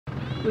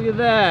Look at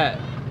that.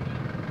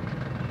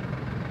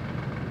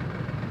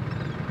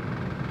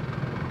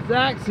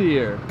 Zach's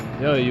here.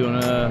 Yo, you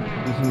wanna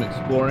do some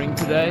exploring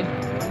today?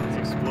 Let's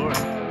explore.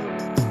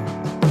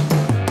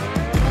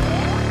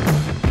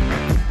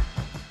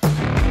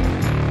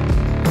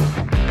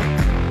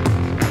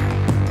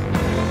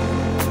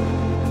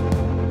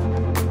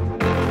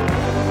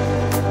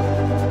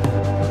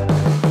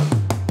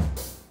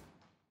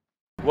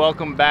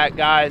 Welcome back,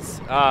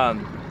 guys.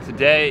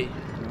 Today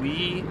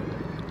we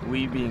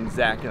being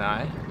Zach and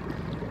I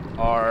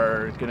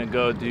are gonna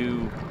go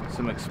do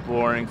some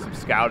exploring, some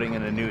scouting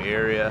in a new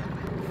area.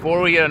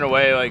 Before we get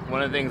underway, like,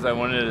 one of the things I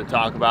wanted to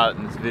talk about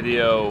in this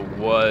video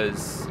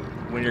was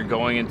when you're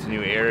going into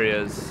new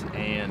areas,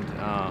 and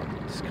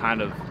just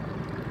kind of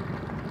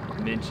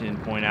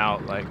point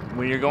out, like,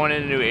 when you're going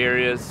into new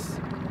areas,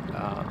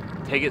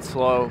 take it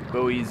slow,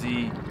 go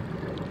easy.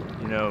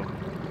 You know,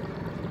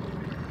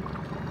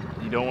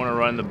 you don't want to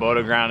run the boat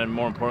aground, and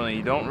more importantly,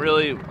 you don't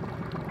really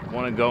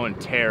want to go and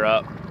tear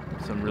up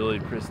some really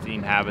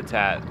pristine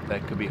habitat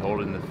that could be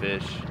holding the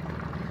fish.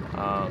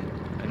 I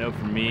know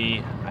for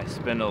me, I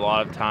spend a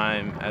lot of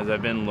time, as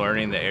I've been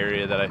learning the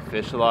area that I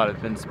fish a lot,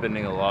 I've been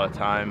spending a lot of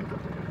time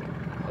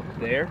up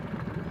there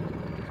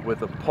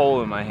with a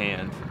pole in my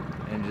hand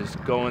and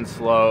just going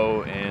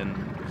slow and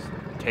just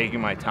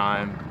taking my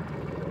time.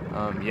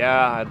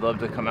 Yeah, I'd love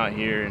to come out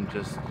here and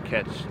just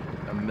catch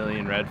a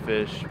million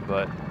redfish,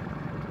 but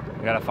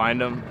I gotta find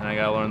them, and I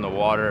gotta learn the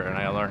water, and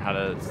I gotta learn how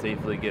to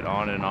safely get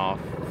on and off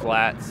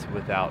flats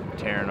without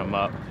tearing them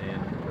up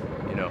and,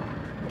 you know,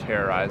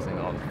 terrorizing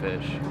all the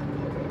fish.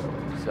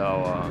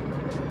 So,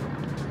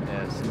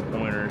 yeah, some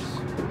pointers,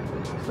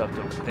 stuff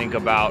to think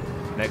about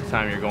next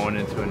time you're going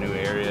into a new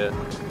area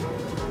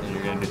and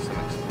you're gonna do some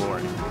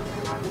exploring.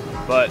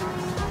 But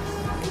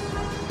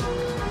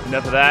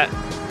enough of that.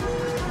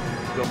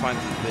 Let's go find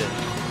some fish.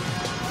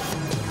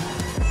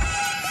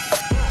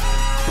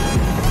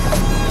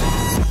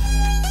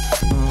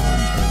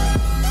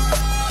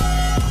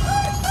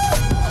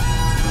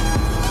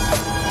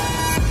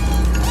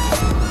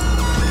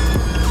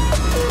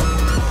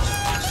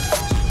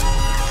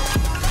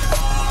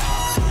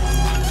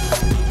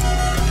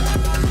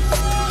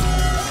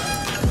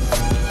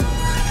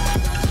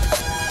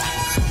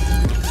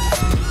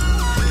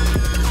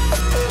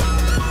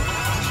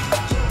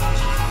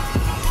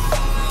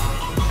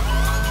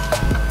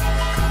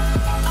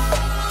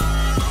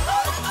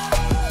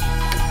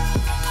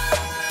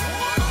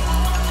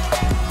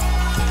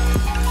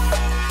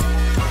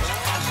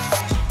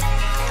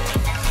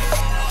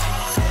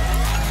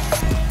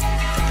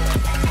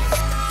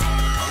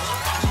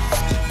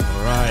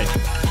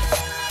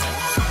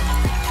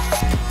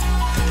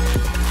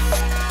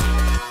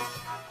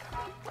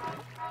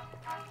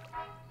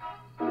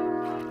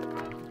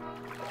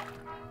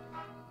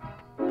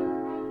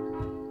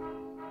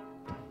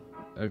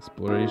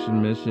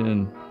 Exploration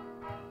mission.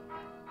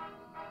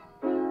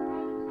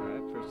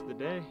 Alright, first of the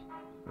day.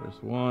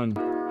 First one.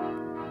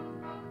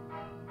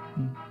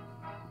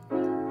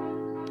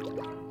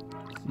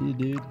 See you,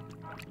 dude.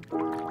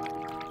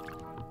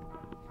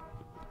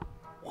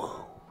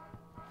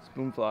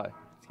 Spoonfly.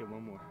 Let's get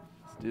one more.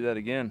 Let's do that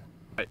again.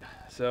 Right,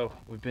 so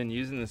we've been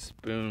using the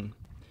spoon,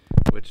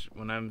 which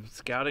when I'm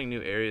scouting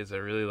new areas, I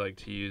really like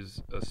to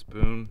use a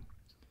spoon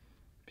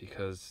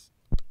because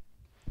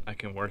I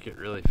can work it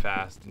really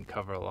fast and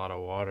cover a lot of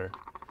water.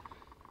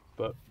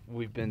 But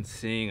we've been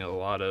seeing a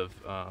lot of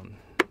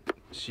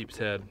sheep's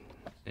head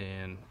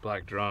and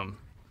black drum,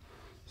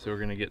 so we're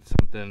gonna get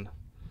something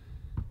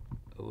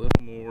a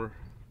little more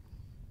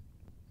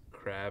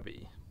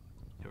crabby,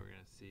 and we're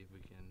gonna see if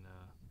we can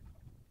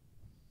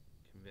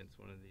convince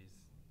one of these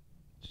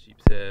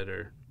sheep's head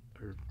or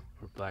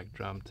black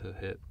drum to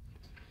hit.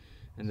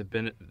 And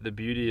the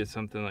beauty of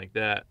something like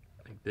that,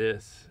 like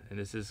this, and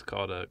this is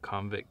called a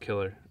convict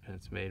killer, and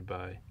it's made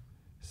by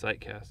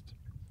Sightcast.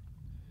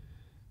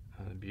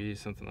 The beauty of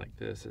something like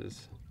this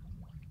is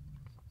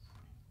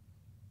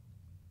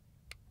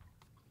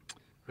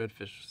redfish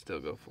will still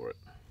go for it.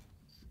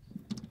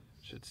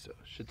 Should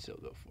still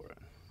go for it.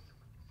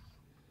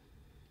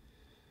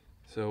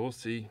 So we'll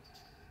see.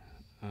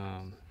 See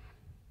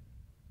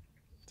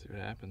what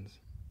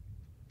happens.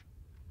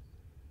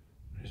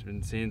 There's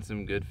been seeing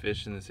some good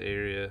fish in this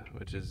area,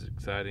 which is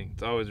exciting.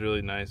 It's always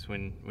really nice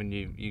when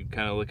you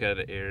kind of look at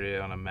an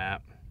area on a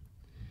map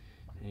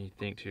and you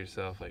think to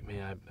yourself, like,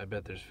 man, I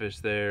bet there's fish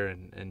there,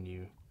 and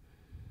you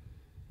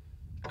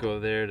go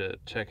there to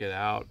check it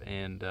out,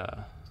 and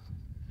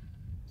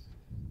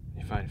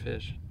you find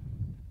fish.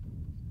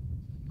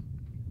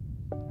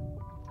 It's a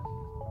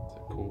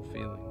cool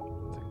feeling.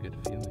 It's a good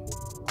feeling.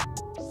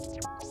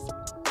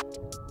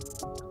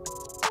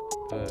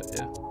 But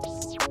yeah.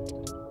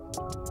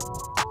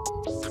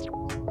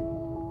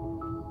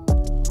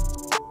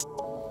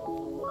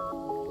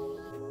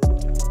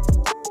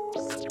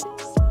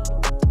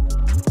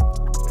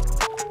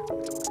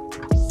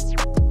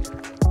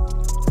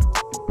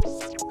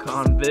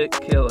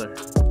 Convict killer.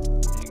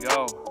 There you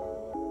go.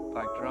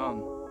 Black drum.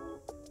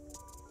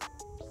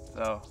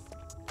 So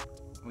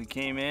we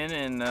came in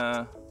and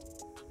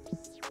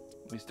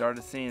we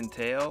started seeing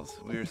tails.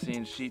 We were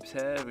seeing sheep's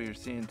head, we were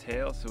seeing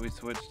tails, so we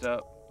switched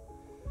up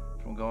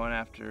from going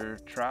after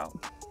trout.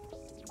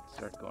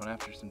 Start going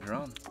after some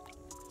drum.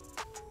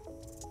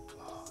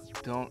 Oh,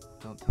 don't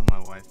tell my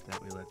wife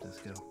that we let this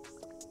go.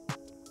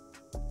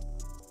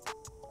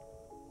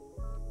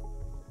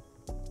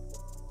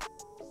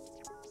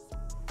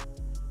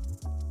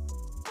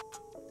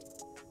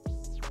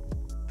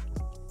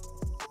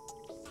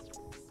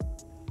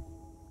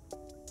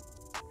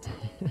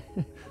 Look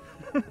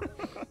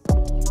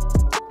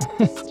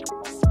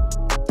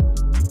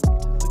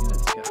at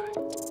this guy.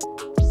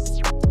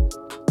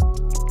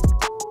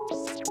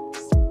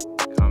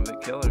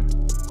 Convict killer.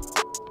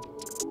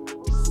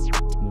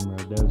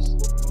 Numero dos.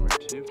 Number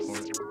 2 for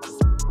it.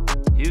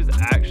 He was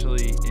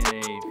actually in a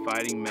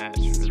fighting match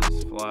for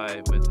this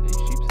fly with a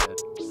sheep's head.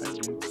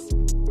 Thank you.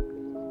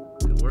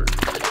 Good work.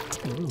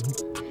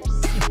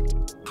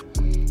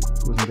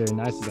 Wasn't very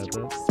nice about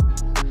that.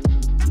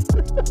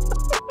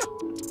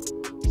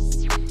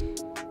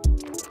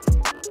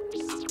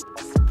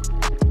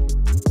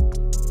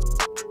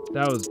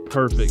 That was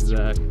perfect,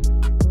 Zach.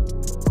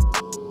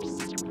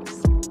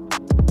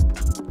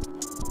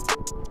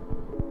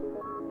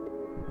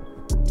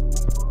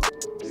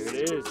 There it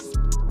is.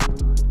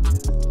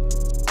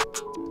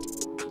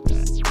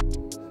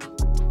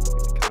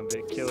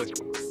 Convict killer.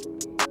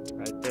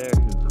 Right there.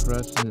 You're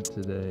crushing it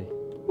today.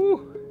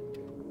 Woo.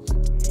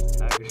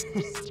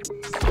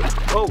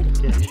 Whoa.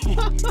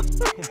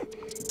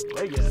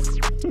 Leg up.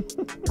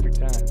 Every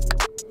time.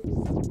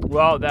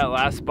 Well, that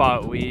last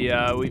spot we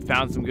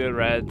found some good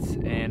reds,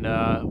 and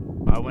I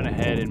went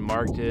ahead and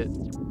marked it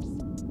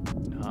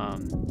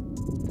on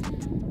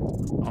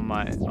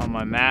my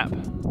map,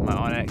 on my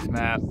UNEX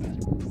map,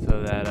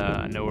 so that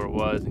I know where it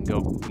was and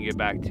get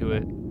back to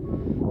it.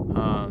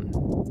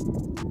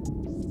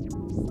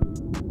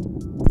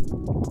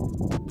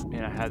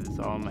 And I had this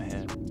all in my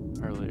head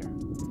earlier.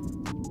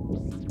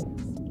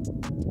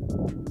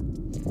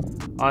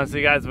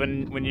 Honestly, guys,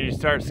 when you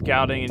start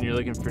scouting and you're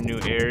looking for new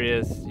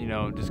areas, you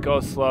know, just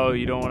go slow.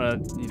 You don't want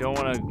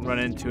to run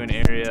into an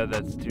area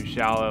that's too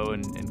shallow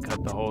and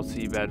cut the whole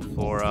seabed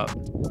floor up,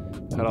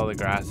 cut all the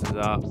grasses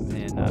up,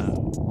 and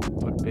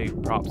put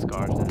big prop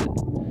scars in it.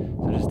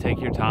 So just take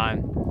your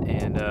time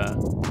and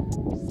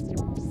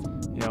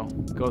you know,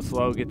 go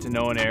slow, get to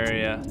know an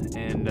area.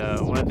 And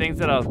one of the things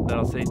that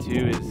I'll say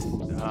too is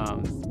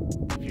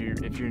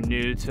if you're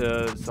new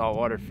to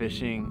saltwater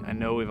fishing, I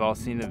know we've all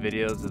seen the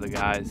videos of the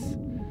guys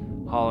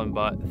hauling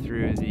butt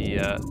through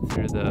the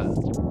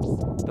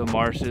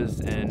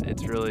marshes, and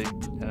it's really,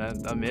 and I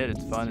admit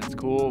it's fun, it's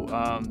cool,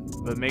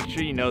 but make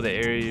sure you know the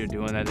area you're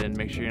doing that in.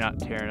 Make sure you're not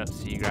tearing up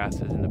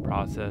seagrasses in the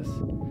process.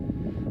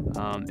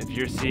 If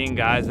you're seeing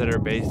guys that are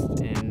based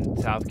in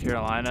South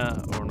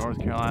Carolina or North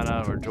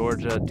Carolina or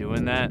Georgia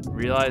doing that,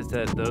 realize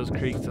that those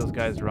creeks those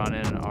guys run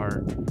in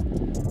are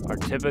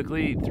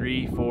typically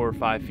 3, 4,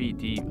 5 feet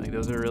deep. Like,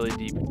 those are really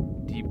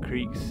deep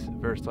creeks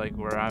versus like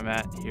where I'm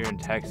at here in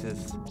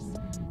Texas.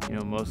 You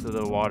know, most of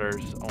the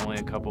water's only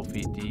a couple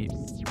feet deep.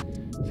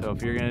 So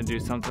if you're gonna do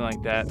something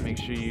like that, make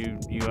sure you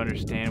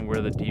understand where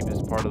the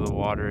deepest part of the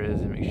water is,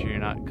 and make sure you're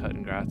not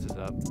cutting grasses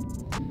up.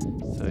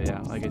 So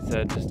yeah, like I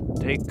said, just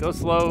go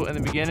slow in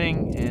the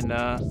beginning, and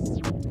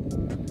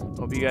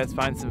hope you guys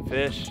find some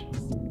fish.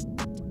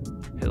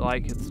 Hit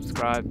like, hit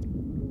subscribe,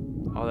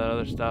 all that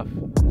other stuff.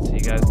 See you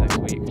guys next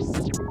week.